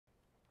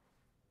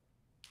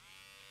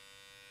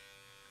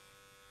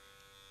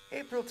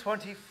April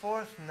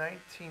 24th,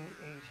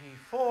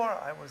 1984,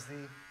 I was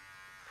the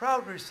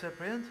proud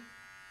recipient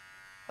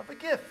of a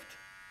gift.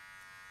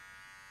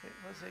 It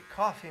was a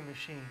coffee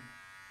machine.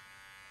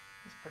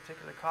 This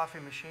particular coffee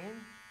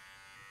machine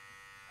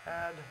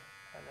had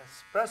an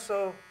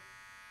espresso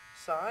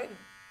side,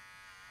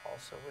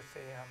 also with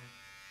a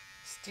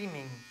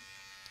steaming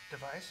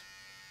device,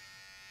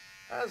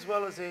 as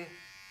well as a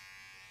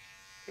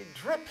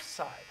drip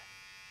side.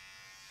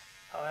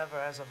 However,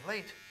 as of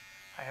late,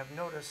 I have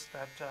noticed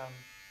that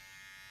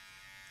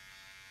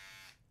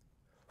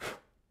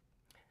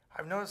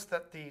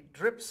the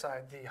drip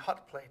side, the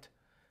hot plate,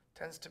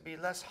 tends to be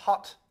less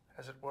hot,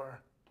 as it were,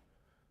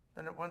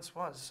 than it once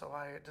was. So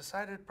I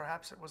decided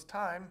perhaps it was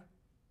time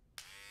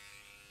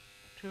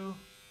to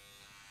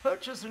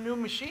purchase a new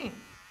machine.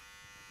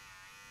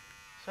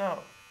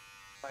 So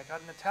I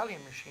got an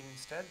Italian machine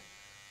instead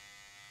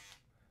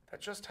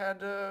that just had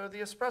the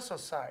espresso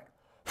side,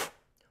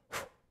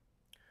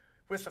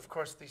 with, of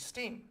course, the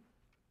steam.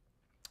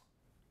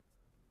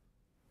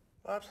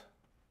 But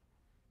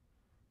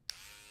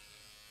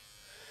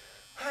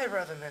I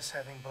rather miss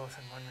having both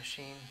in one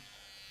machine.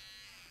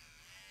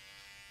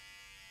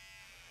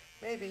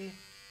 Maybe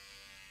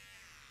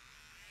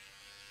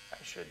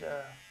I should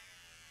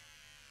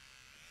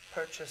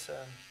purchase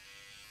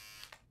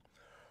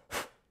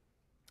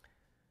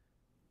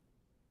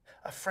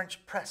a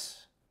French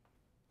press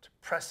to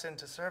press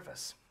into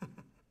service,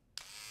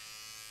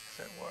 as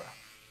it were.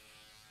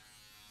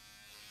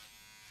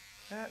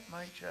 That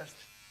might just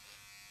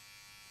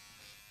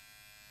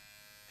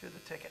do the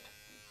ticket.